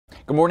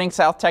Good morning,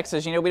 South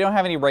Texas. We don't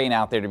have any rain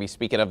out there to be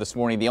speaking of this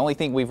morning. The only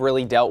thing we've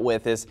really dealt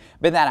with has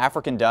been that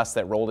African dust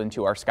that rolled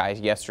into our skies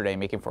yesterday,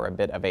 making for a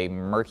bit of a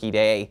murky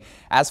day.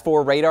 As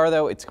for radar,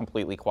 though, it's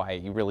completely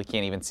quiet. You really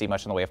can't even see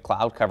much in the way of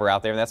cloud cover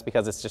out there, and that's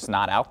because it's just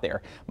not out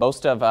there.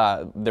 Most of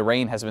the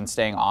rain has been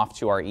staying off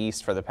to our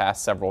east for the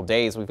past several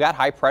days. We've got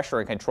high pressure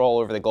and control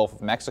over the Gulf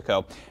of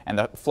Mexico, and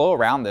the flow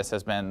around this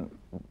has been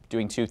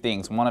doing two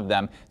things. One of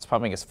them is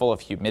pumping us full of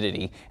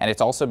humidity, and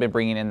it's also been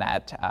bringing in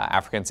that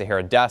African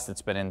Sahara dust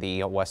that's been in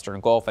the western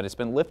Gulf, and it's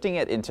been lifting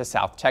it into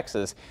South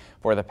Texas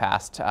for the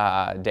past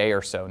day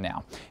or so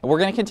now. And we're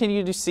going to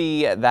continue to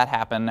see that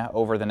happen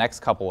over the next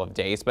couple of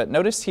days, but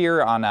notice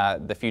here on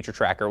the future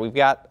tracker, we've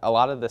got a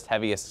lot of this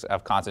heaviest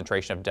of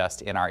concentration of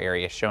dust in our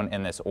area shown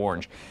in this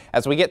orange.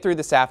 As we get through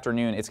this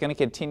afternoon, it's going to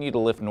continue to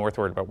lift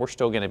northward, but we're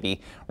still going to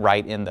be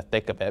right in the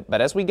thick of it. But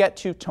as we get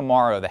to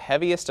tomorrow, the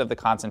heaviest of the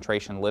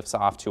concentration lifts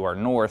off to our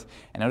north,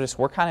 and notice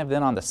we're kind of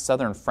then on the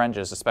southern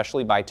fringes,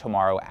 especially by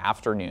tomorrow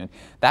afternoon.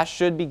 That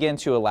should begin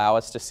to allow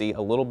us to see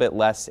a little bit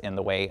less in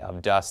the way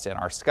of dust in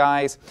our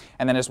skies,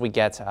 and then as we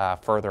get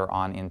further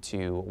on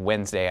into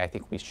Wednesday, I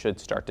think we should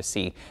start to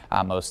see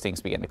most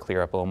things begin to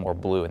clear up, a little more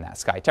blue in that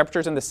sky.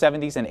 Temperatures in the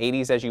 70s and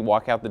 80s as you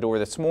walk out the door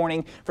this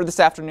morning. For this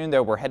afternoon,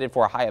 though, we're headed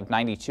for a high of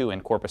 92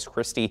 in Corpus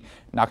Christi,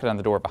 knocking on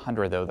the door of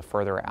 100, though, the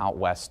further out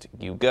west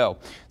you go.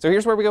 So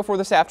here's where we go for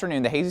this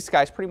afternoon. The hazy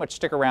skies pretty much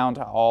stick around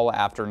all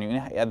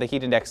afternoon. The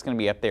heat index is going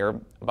to be up there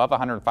above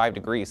 105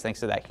 degrees thanks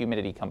to that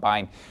humidity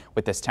combined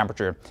with this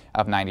temperature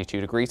of 92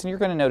 degrees. And you're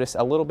going to notice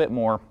a little bit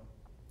more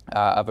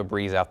of a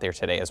breeze out there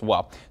today as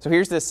well. So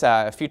here's this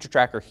future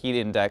tracker heat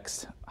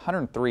index.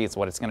 103 is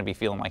what it's going to be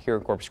feeling like here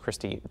in Corpus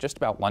Christi just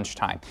about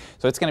lunchtime.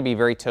 So it's going to be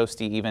very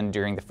toasty even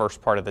during the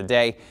first part of the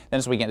day. Then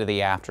as we get into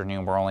the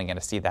afternoon, we're only going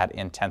to see that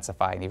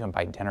intensify, and even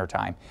by dinner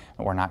time,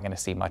 we're not going to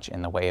see much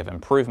in the way of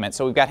improvement.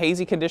 So we've got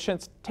hazy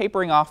conditions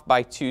tapering off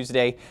by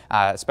Tuesday,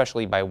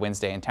 especially by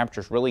Wednesday, and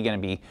temperatures really going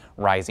to be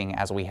rising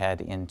as we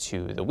head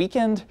into the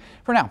weekend.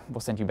 For now, we'll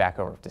send you back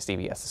over to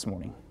CBS this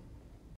morning.